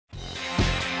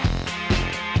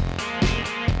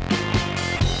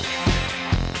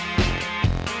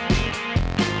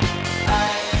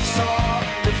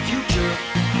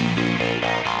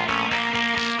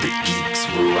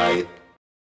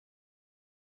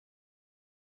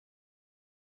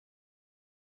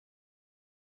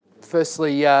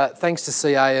Firstly, thanks to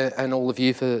CA and all of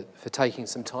you for taking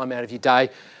some time out of your day,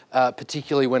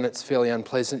 particularly when it's fairly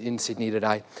unpleasant in Sydney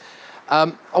today.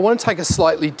 I want to take a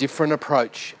slightly different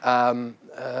approach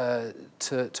to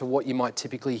what you might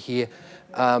typically hear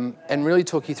and really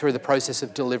talk you through the process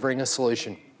of delivering a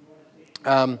solution.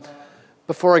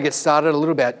 Before I get started, a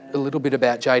little bit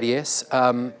about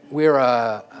JDS. We're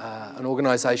an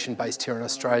organisation based here in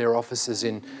Australia, offices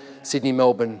in Sydney,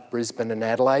 Melbourne, Brisbane and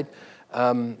Adelaide.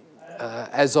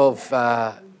 As of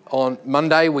on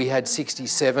Monday, we had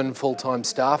 67 full-time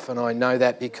staff, and I know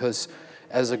that because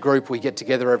as a group we get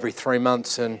together every 3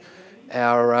 months, and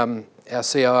our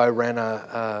COO ran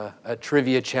a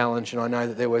trivia challenge, and I know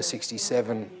that there were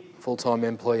 67 full-time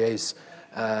employees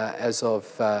as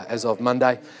of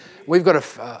Monday. We've got,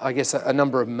 I guess, a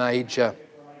number of major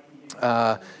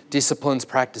disciplines,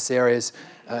 practice areas,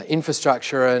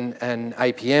 infrastructure and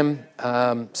APM,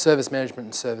 service management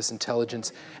and service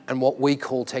intelligence, and what we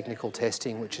call technical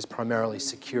testing, which is primarily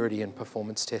security and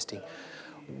performance testing.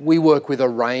 We work with a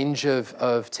range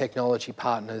of technology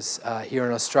partners here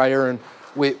in Australia, and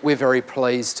we're very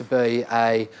pleased to be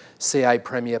a CA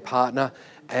Premier partner,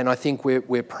 and I think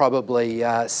we're probably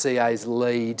CA's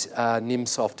lead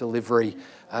Nimsoft delivery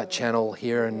channel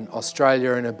here in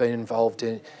Australia, and have been involved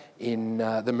in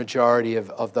the majority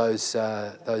of those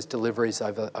deliveries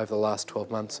over the last 12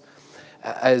 months.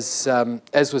 As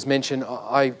was mentioned,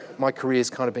 my career's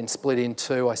kind of been split in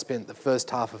two. I spent the first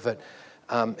half of it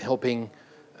helping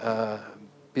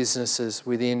businesses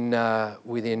within the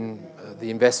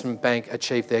investment bank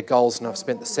achieve their goals, and I've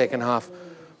spent the second half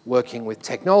working with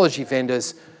technology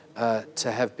vendors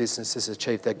to have businesses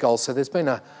achieve their goals. So there's been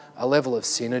a level of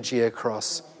synergy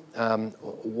across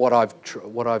what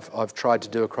I've tried to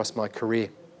do across my career.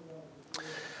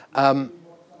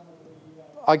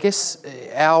 I guess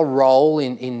our role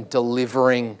in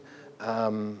delivering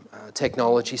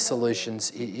technology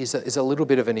solutions is a little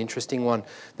bit of an interesting one.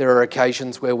 There are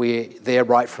occasions where we're there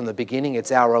right from the beginning.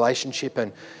 It's our relationship,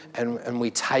 and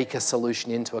we take a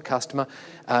solution into a customer.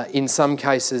 In some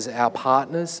cases, our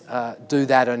partners do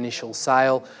that initial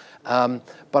sale.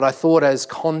 But I thought, as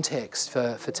context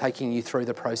for taking you through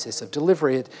the process of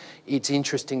delivery, it's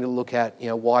interesting to look at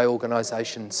why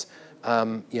organisations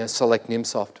select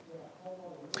Nimsoft.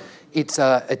 It's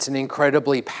an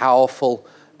incredibly powerful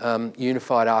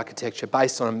unified architecture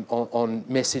based on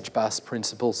message bus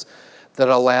principles that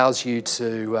allows you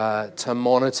to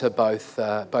monitor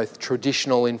both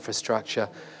traditional infrastructure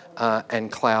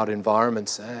and cloud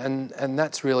environments, and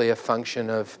that's really a function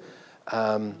of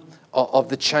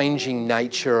the changing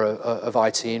nature of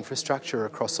IT infrastructure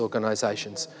across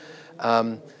organisations.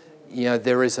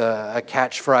 There is a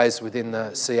catchphrase within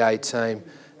the CA team.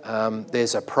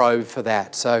 There's a probe for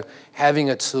that. So having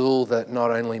a tool that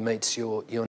not only meets your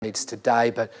needs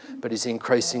today, but is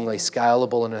increasingly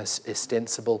scalable and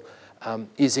extensible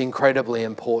is incredibly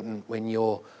important when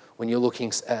you're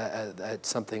looking at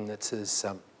something that's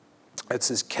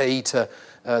as key to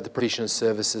the provision of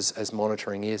services as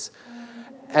monitoring is.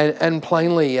 And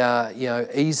plainly,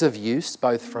 ease of use,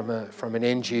 both from an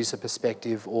end user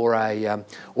perspective or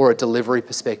a delivery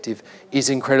perspective, is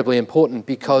incredibly important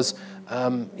because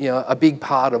a big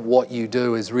part of what you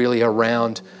do is really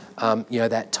around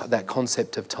that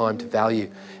concept of time to value,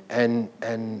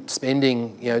 and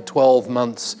spending 12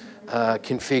 months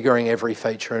configuring every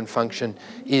feature and function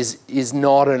is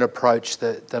not an approach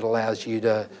that allows you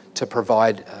to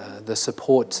provide the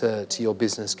support to your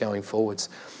business going forwards.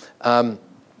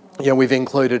 We've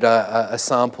included a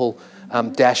sample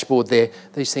dashboard there.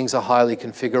 These things are highly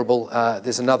configurable.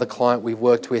 There's another client we've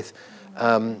worked with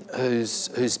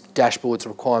whose dashboard's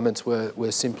requirements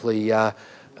were simply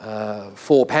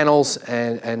 4 panels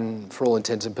and for all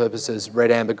intents and purposes,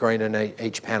 red, amber, green in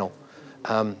each panel.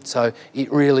 So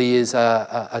it really is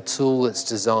a tool that's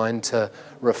designed to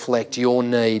reflect your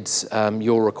needs,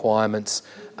 your requirements,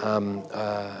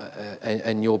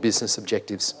 and your business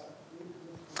objectives.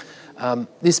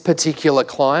 This particular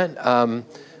client,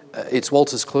 it's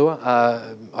Wolters Kluwer.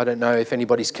 I don't know if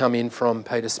anybody's come in from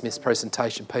Peter Smith's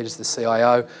presentation. Peter's the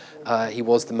CIO. He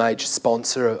was the major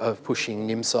sponsor of pushing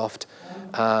Nimsoft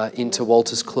into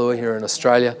Wolters Kluwer here in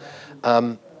Australia.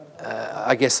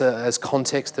 I guess as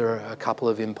context, there are a couple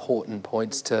of important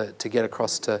points to get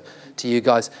across to you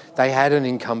guys. They had an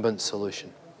incumbent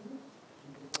solution.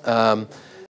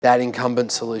 That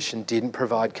incumbent solution didn't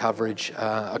provide coverage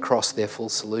across their full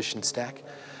solution stack.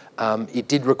 It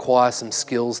did require some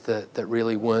skills that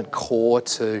really weren't core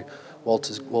to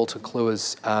Wolters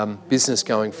Kluwer's business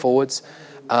going forwards,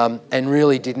 and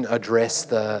really didn't address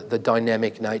the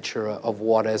dynamic nature of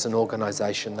what, as an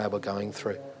organisation, they were going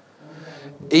through.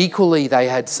 Equally, they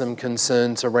had some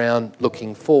concerns around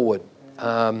looking forward.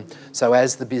 So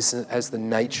as the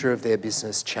nature of their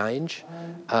business changed,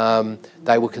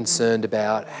 they were concerned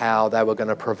about how they were going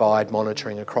to provide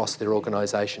monitoring across their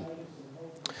organisation.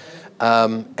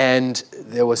 And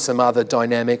there were some other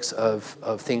dynamics of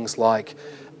things like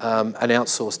an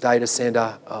outsourced data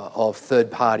centre, of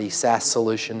third-party SaaS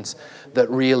solutions that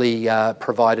really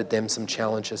provided them some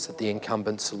challenges that the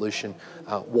incumbent solution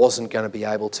wasn't going to be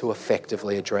able to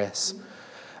effectively address.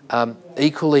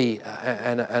 Equally,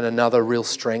 and another real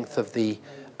strength of the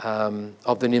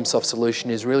Nimsoft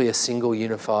solution is really a single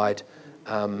unified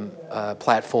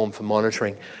platform for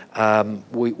monitoring.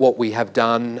 What we have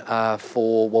done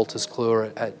for Wolters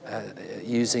Kluwer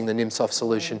using the Nimsoft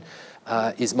solution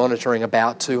is monitoring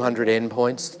about 200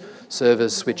 endpoints,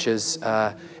 servers, switches,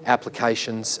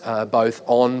 applications, both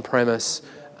on-premise,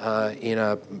 in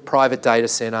a private data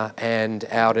center and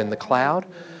out in the cloud.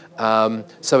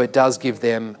 So it does give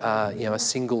them a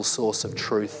single source of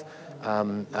truth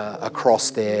across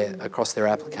their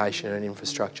application and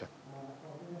infrastructure.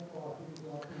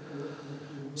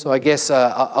 So I guess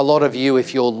a lot of you,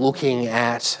 if you're looking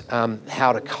at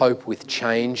how to cope with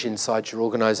change inside your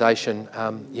organisation,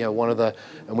 one of the,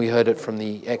 and we heard it from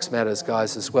the X Matters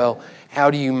guys as well,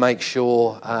 how do you make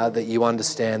sure that you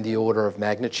understand the order of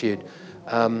magnitude?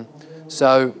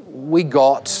 So we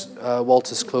got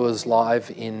Wolters Kluwer's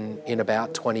live in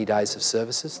about 20 days of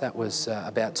services. That was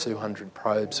about 200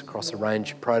 probes across a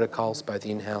range of protocols, both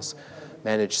in-house,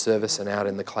 managed service and out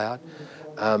in the cloud.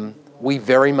 We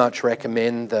very much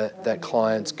recommend that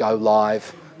clients go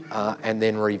live and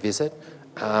then revisit.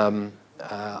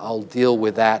 I'll deal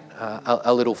with that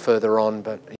a little further on,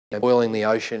 but boiling the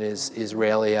ocean is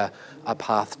rarely a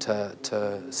path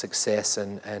to success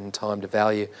and time to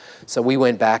value. So we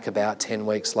went back about 10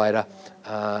 weeks later,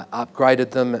 upgraded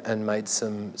them and made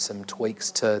some tweaks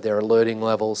to their alerting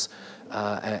levels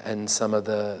and some of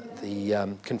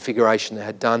the configuration they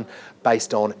had done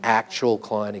based on actual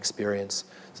client experience.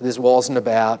 So this wasn't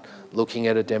about looking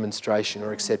at a demonstration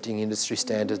or accepting industry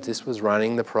standards. This was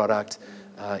running the product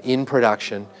in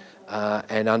production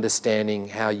and understanding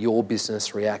how your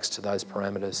business reacts to those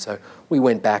parameters. So we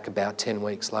went back about 10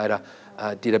 weeks later,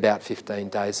 did about 15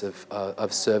 days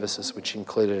of services, which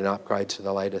included an upgrade to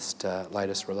the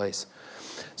latest release.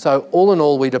 So all in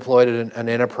all, we deployed an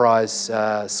enterprise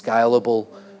scalable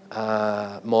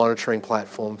monitoring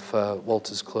platform for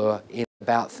Wolters Kluwer in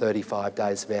about 35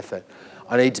 days of effort.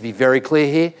 I need to be very clear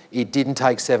here, it didn't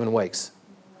take 7 weeks.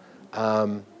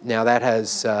 Now that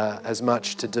has as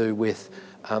much to do with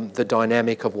the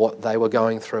dynamic of what they were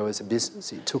going through as a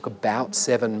business. It took about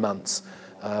 7 months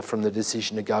from the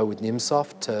decision to go with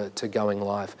Nimsoft to going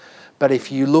live. But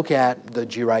if you look at the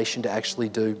duration to actually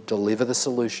deliver the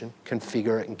solution,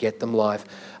 configure it and get them live,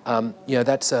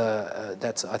 that's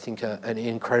I think an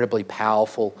incredibly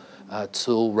powerful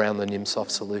tool around the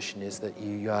Nimsoft solution, is that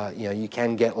you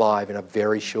can get live in a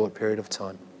very short period of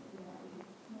time.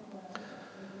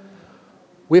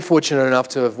 We're fortunate enough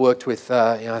to have worked with,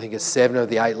 I think it's 7 of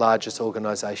the 8 largest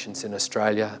organisations in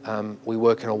Australia. We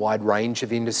work in a wide range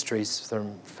of industries,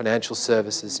 from financial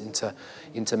services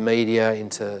into media,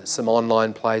 into some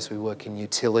online plays. We work in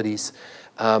utilities.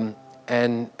 And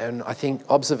I think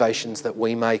observations that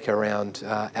we make around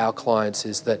our clients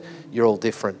is that you're all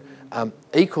different.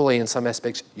 Equally, in some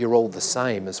aspects, you're all the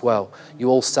same as well. You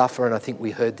all suffer, and I think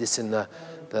we heard this in the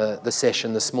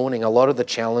session this morning, a lot of the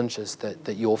challenges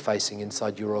that you're facing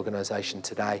inside your organisation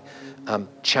today,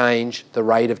 change, the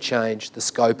rate of change, the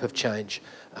scope of change,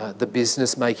 the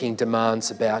business making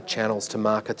demands about channels to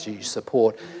market that you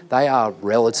support, they are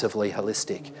relatively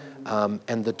holistic.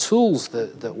 And the tools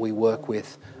that we work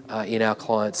with in our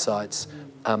client sites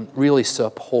really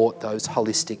support those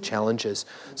holistic challenges.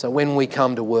 So when we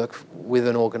come to work with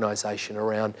an organisation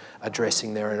around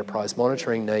addressing their enterprise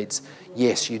monitoring needs,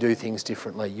 yes, you do things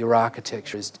differently. Your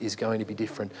architecture is going to be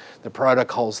different. The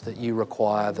protocols that you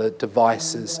require, the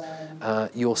devices,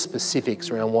 your specifics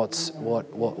around what's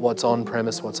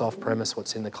on-premise, what's off-premise,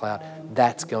 what's in the cloud,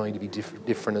 that's going to be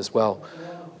different as well.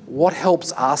 What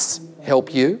helps us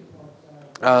help you?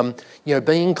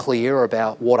 Being clear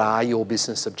about what are your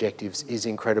business objectives is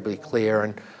incredibly clear,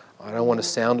 and I don't want to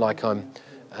sound like I'm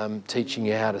teaching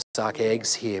you how to suck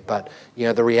eggs here, but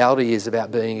the reality is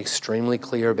about being extremely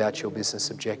clear about your business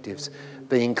objectives,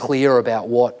 being clear about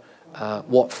what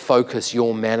focus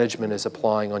your management is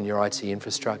applying on your IT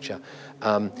infrastructure.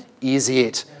 Is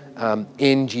it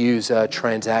end user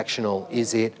transactional?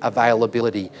 Is it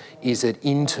availability? Is it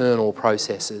internal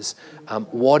processes?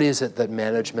 What is it that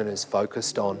management is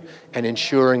focused on? And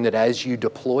ensuring that as you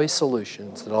deploy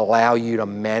solutions that allow you to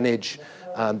manage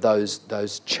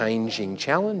those changing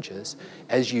challenges,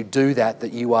 as you do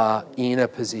that you are in a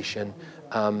position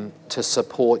to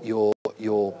support your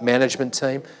management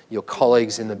team, your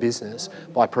colleagues in the business,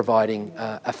 by providing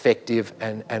effective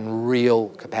and real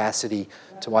capacity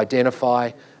to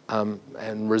identify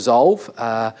and resolve.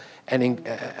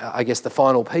 I guess the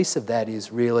final piece of that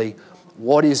is really,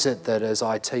 what is it that as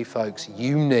IT folks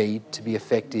you need to be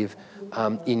effective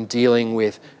in dealing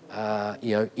with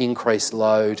increased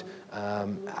load,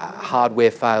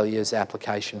 hardware failures,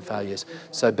 application failures.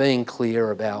 So being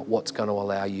clear about what's going to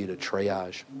allow you to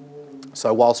triage.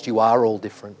 So whilst you are all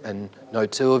different, and no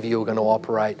two of you are going to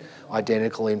operate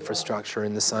identical infrastructure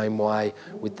in the same way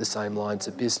with the same lines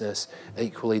of business,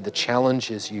 equally the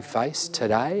challenges you face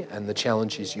today and the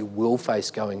challenges you will face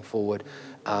going forward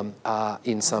are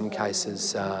in some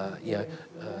cases,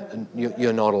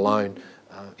 you're not alone.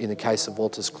 In the case of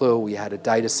Wolters Kluwer, we had a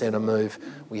data centre move,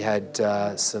 we had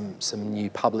some new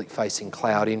public-facing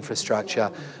cloud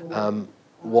infrastructure.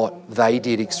 What they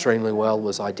did extremely well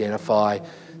was identify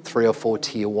 3 or 4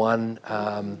 tier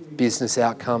 1 business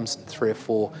outcomes and 3 or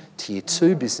 4 tier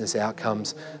 2 business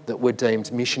outcomes that were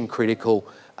deemed mission critical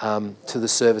to the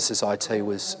services IT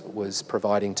was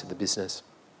providing to the business.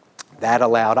 That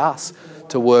allowed us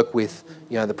to work with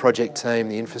the project team,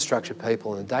 the infrastructure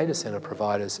people and the data centre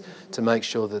providers to make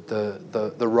sure that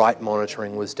the right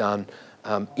monitoring was done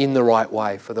in the right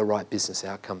way for the right business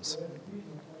outcomes.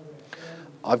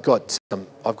 I've got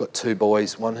 2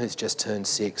 boys, one who's just turned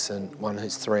 6 and one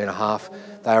who's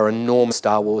 3.5. They are enormous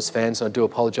Star Wars fans, and I do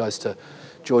apologise to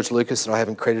George Lucas that I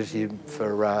haven't credited him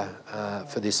for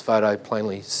this photo,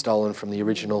 plainly stolen from the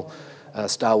original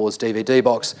Star Wars DVD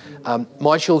box.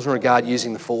 My children regard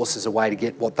using the Force as a way to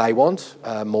get what they want,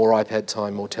 more iPad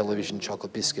time, more television,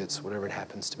 chocolate biscuits, whatever it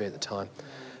happens to be at the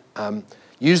time.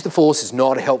 Use the Force is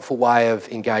not a helpful way of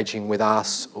engaging with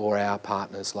us or our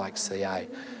partners like CA.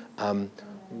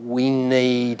 We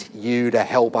need you to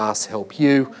help us help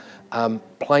you.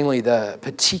 Plainly,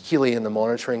 particularly in the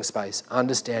monitoring space,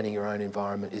 understanding your own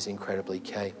environment is incredibly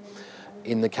key.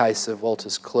 In the case of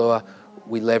Wolters Kluwer,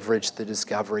 we leveraged the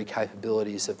discovery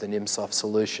capabilities of the Nimsoft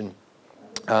solution.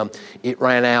 It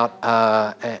ran out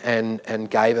and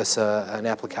gave us an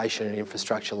application and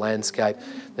infrastructure landscape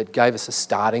that gave us a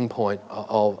starting point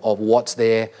of what's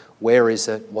there, where is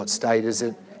it, what state is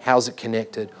it, how's it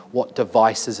connected, what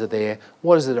devices are there,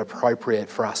 what is it appropriate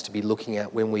for us to be looking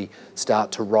at when we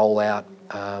start to roll out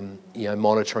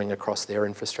monitoring across their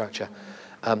infrastructure.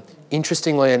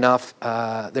 Interestingly enough,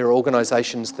 there are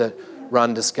organisations that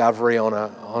run discovery on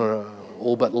an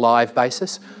all but live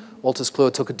basis. Wolters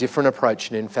Kluwer took a different approach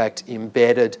and in fact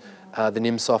embedded the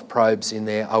Nimsoft probes in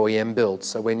their OEM builds.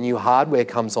 So when new hardware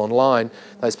comes online,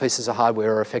 those pieces of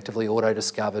hardware are effectively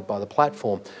auto-discovered by the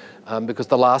platform, because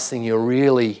the last thing you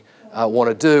really want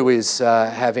to do is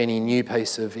have any new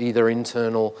piece of either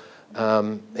internal,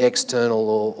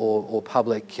 external or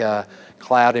public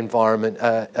cloud environment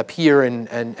appear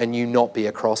and you not be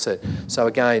across it. So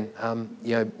again,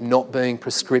 not being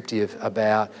prescriptive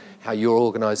about how your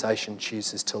organisation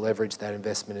chooses to leverage that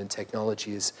investment in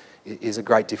technology is a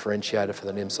great differentiator for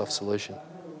the Nimsoft solution.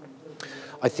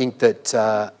 I think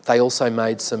that they also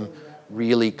made some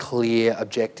really clear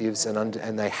objectives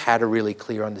and they had a really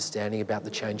clear understanding about the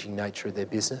changing nature of their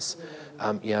business.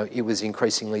 It was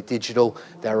increasingly digital.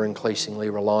 They were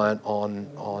increasingly reliant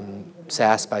on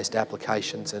SaaS-based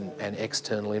applications and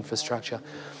external infrastructure.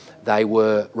 They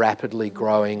were rapidly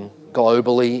growing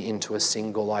globally into a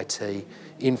single IT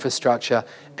infrastructure,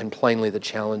 and plainly the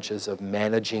challenges of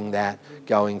managing that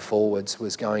going forwards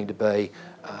was going to be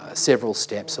several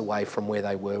steps away from where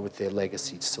they were with their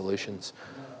legacy solutions.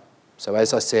 So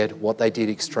as I said, what they did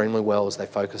extremely well is they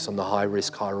focused on the high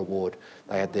risk, high reward.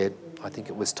 They had their, I think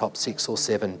it was top 6 or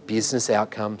 7 business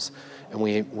outcomes, and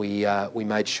we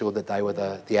made sure that they were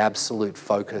the absolute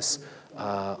focus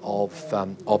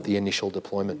of the initial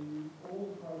deployment.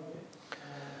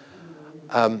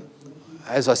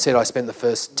 As I said, I spent the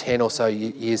first 10 or so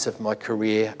years of my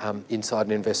career inside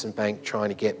an investment bank trying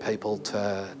to get people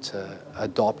to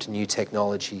adopt new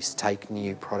technologies, take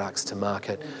new products to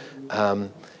market.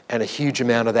 And a huge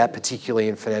amount of that, particularly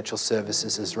in financial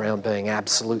services, is around being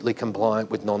absolutely compliant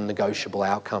with non-negotiable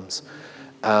outcomes.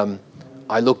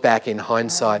 I look back in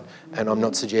hindsight, and I'm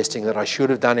not suggesting that I should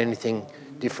have done anything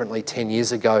differently 10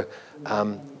 years ago,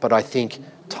 but I think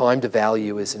time to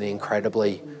value is an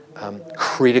incredibly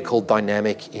critical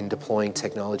dynamic in deploying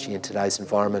technology in today's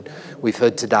environment. We've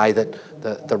heard today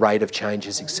that the rate of change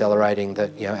is accelerating,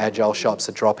 that agile shops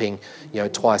are dropping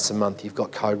twice a month. You've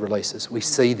got code releases. We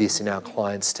see this in our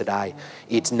clients today.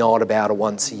 It's not about a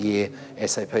once a year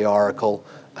SAP Oracle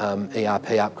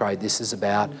ERP upgrade. This is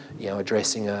about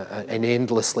addressing an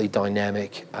endlessly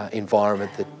dynamic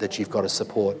environment that you've got to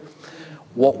support.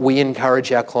 What we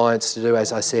encourage our clients to do,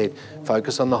 as I said,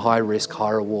 focus on the high risk, high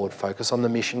reward, focus on the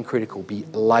mission critical, be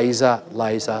laser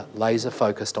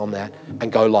focused on that and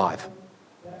go live.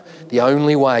 The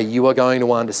only way you are going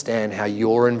to understand how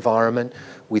your environment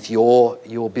with your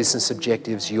business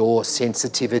objectives, your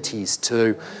sensitivities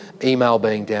to email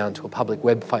being down, to a public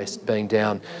web face being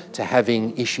down, to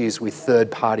having issues with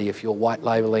third party if you're white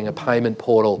labelling a payment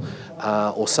portal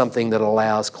or something that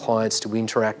allows clients to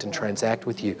interact and transact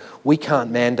with you. We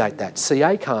can't mandate that.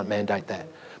 CA can't mandate that.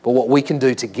 But what we can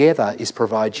do together is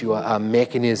provide you a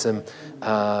mechanism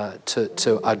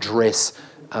to address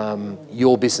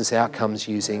your business outcomes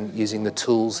using the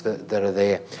tools that are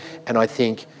there. And I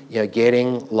think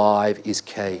getting live is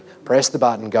key. Press the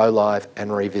button, go live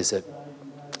and revisit.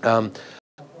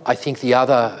 I think the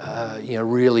other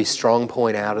really strong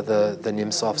point out of the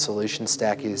Nimsoft solution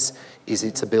stack is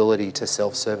its ability to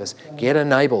self-service. Get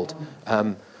enabled.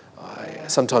 I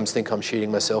sometimes think I'm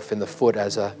shooting myself in the foot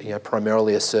as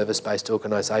primarily a service-based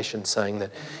organisation, saying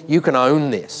that you can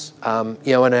own this, and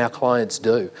our clients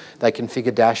do. They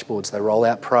configure dashboards, they roll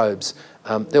out probes.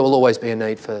 There will always be a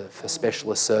need for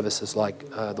specialist services like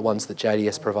the ones that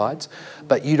JDS provides,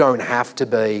 but you don't have to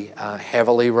be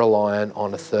heavily reliant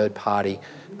on a third party.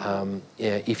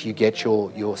 If you get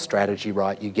your strategy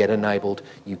right, you get enabled,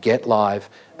 you get live,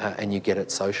 and you get it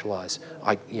socialised.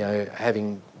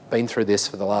 Having been through this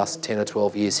for the last 10 or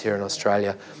 12 years here in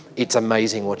Australia, it's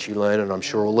amazing what you learn, and I'm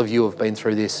sure all of you have been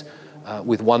through this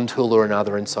with one tool or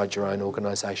another inside your own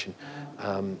organisation.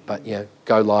 But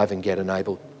go live and get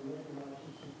enabled.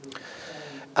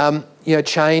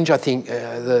 Change, I think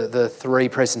the three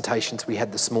presentations we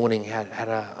had this morning had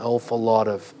an awful lot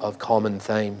of common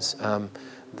themes.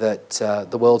 That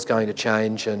the world's going to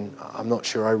change, and I'm not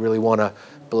sure I really want a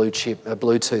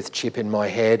Bluetooth chip in my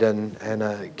head and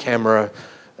a camera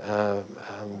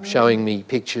showing me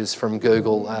pictures from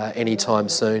Google anytime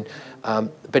soon.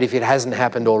 But if it hasn't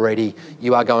happened already,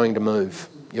 you are going to move.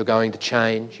 You're going to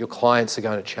change, your clients are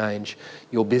going to change,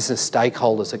 your business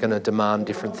stakeholders are going to demand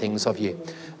different things of you.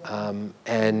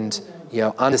 And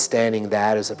understanding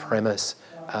that as a premise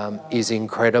is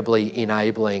incredibly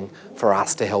enabling for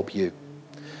us to help you.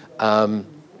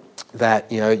 That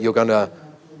you're going to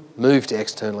move to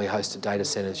externally hosted data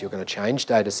centers, you're going to change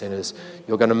data centers,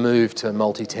 you're going to move to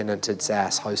multi-tenanted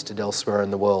SaaS hosted elsewhere in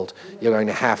the world, you're going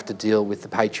to have to deal with the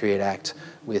Patriot Act,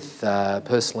 with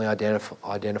personally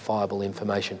identifiable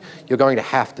information. You're going to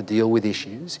have to deal with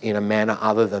issues in a manner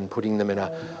other than putting them in a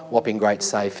whopping great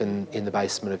safe in the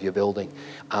basement of your building.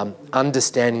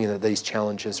 Understanding that these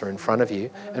challenges are in front of you,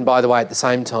 and by the way, at the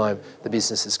same time, the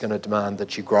business is going to demand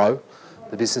that you grow.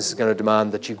 The business is going to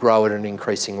demand that you grow at an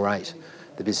increasing rate.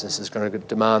 The business is going to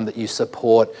demand that you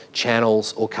support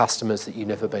channels or customers that you've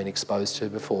never been exposed to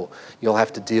before. You'll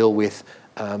have to deal with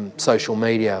social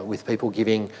media, with people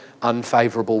giving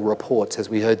unfavourable reports, as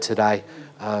we heard today.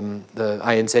 The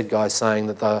ANZ guy saying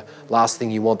that the last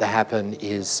thing you want to happen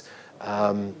is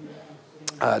for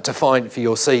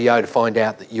your CEO to find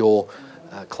out that your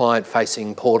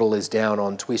client-facing portal is down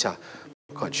on Twitter.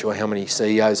 I'm quite sure how many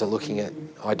CEOs are looking at,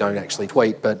 I don't actually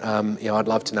tweet, but I'd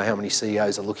love to know how many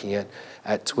CEOs are looking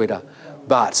at Twitter.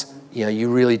 But you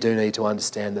really do need to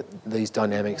understand that these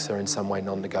dynamics are in some way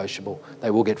non-negotiable.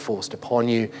 They will get forced upon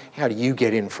you. How do you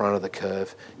get in front of the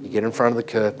curve? You get in front of the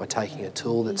curve by taking a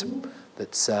tool that's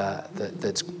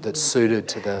suited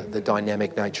to the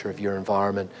dynamic nature of your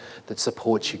environment, that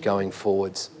supports you going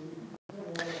forwards.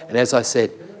 And as I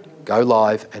said, go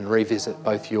live and revisit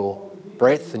both your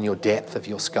breadth and your depth of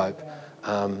your scope.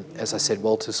 As I said,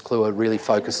 Walters Kluwer really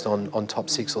focused on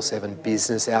top 6 or 7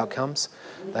 business outcomes.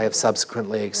 They have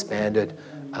subsequently expanded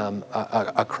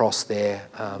across their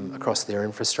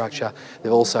infrastructure.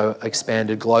 They've also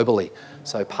expanded globally.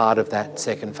 So part of that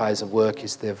second phase of work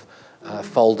is they've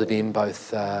folded in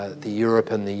both the Europe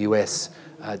and the US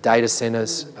data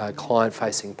centres,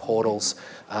 client-facing portals.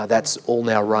 That's all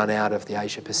now run out of the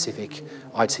Asia Pacific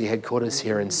IT headquarters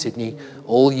here in Sydney,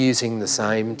 all using the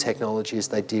same technology as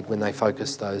they did when they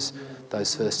focused those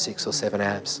first 6 or 7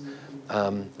 apps.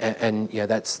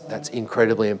 That's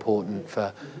incredibly important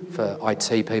for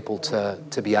IT people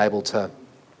to be able to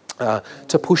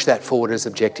push that forward as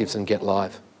objectives and get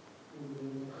live.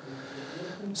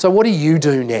 So what do you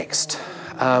do next?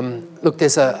 Look,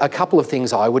 there's a couple of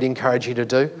things I would encourage you to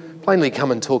do. Plainly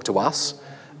come and talk to us.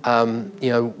 We're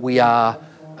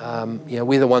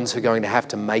the ones who are going to have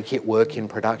to make it work in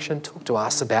production. Talk to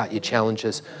us about your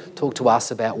challenges. Talk to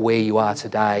us about where you are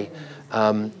today.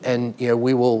 And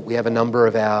we have a number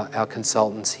of our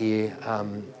consultants here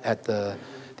at the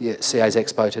CA's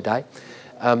Expo today.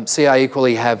 CA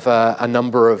equally have a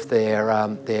number of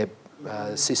their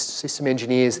system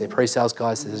engineers, their pre-sales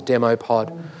guys. There's a demo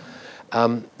pod.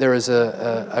 There is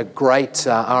a great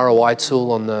ROI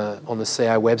tool on the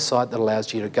CA website that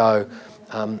allows you to go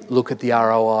look at the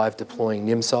ROI of deploying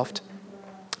Nimsoft.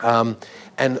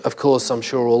 And of course, I'm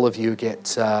sure all of you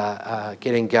get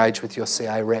engaged with your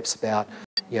CA reps about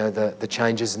the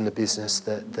changes in the business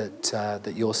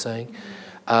that you're seeing.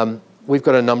 We've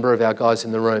got a number of our guys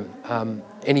in the room.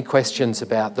 Any questions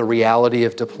about the reality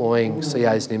of deploying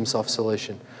CA's Nimsoft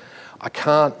solution? I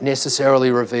can't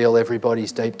necessarily reveal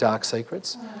everybody's deep, dark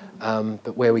secrets,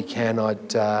 but where we can,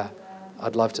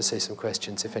 I'd love to see some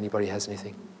questions if anybody has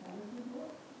anything.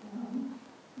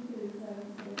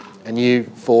 And you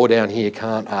four down here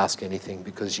can't ask anything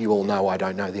because you all know I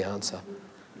don't know the answer.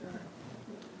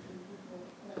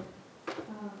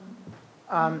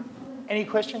 Any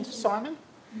questions for Simon?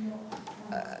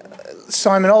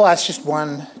 Simon, I'll ask just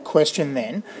one question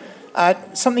then.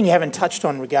 Something you haven't touched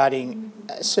on regarding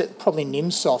probably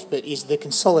Nimsoft, but is the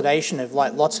consolidation of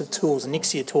lots of tools.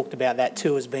 Nixia talked about that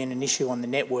too as being an issue on the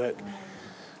network.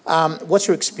 What's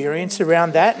your experience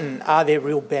around that, and are there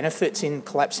real benefits in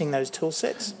collapsing those tool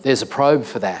sets? There's a probe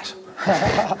for that.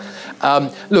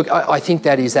 Look, I think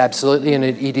that is absolutely, and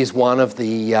it is one of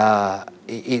the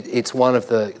it's one of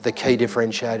the key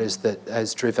differentiators that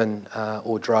has driven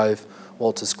or drove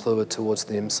Wolters Kluwer towards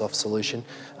the Nimsoft solution.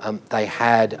 They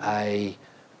had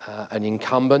an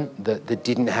incumbent that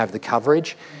didn't have the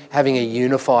coverage. Having a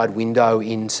unified window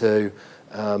into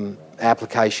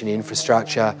application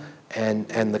infrastructure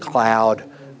and the cloud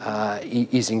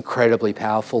is incredibly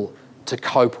powerful to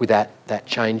cope with that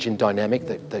change in dynamic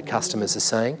that customers are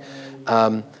seeing.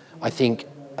 I think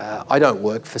I don't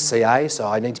work for CA, so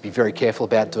I need to be very careful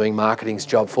about doing marketing's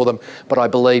job for them, but I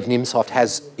believe Nimsoft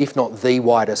has, if not the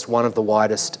widest, one of the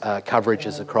widest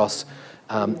coverages across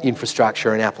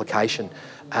infrastructure and application.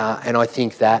 And I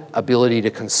think that ability to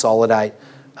consolidate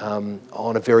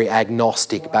on a very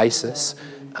agnostic basis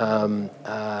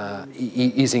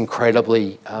is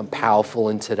incredibly powerful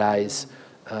in today's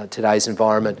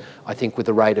environment. I think with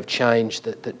the rate of change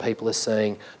that people are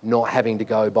seeing, not having to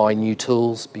go buy new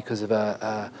tools because of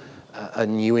a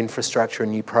new infrastructure, a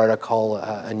new protocol,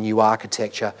 a new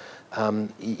architecture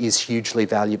is hugely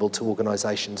valuable to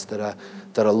organisations that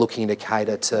are looking to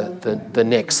cater to the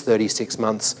next 36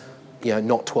 months,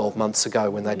 not 12 months ago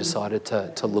when they decided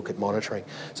to look at monitoring.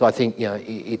 So I think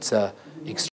it's a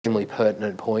extremely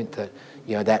pertinent point that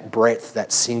that breadth,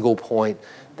 that single point,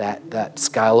 that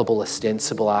scalable,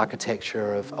 ostensible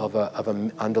architecture of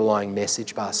an underlying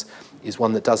message bus is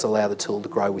one that does allow the tool to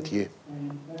grow with you.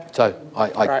 So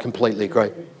I completely agree.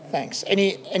 Thanks.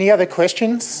 Any other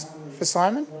questions for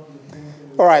Simon?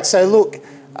 All right. So look,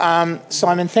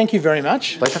 Simon, thank you very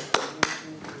much. Pleasure.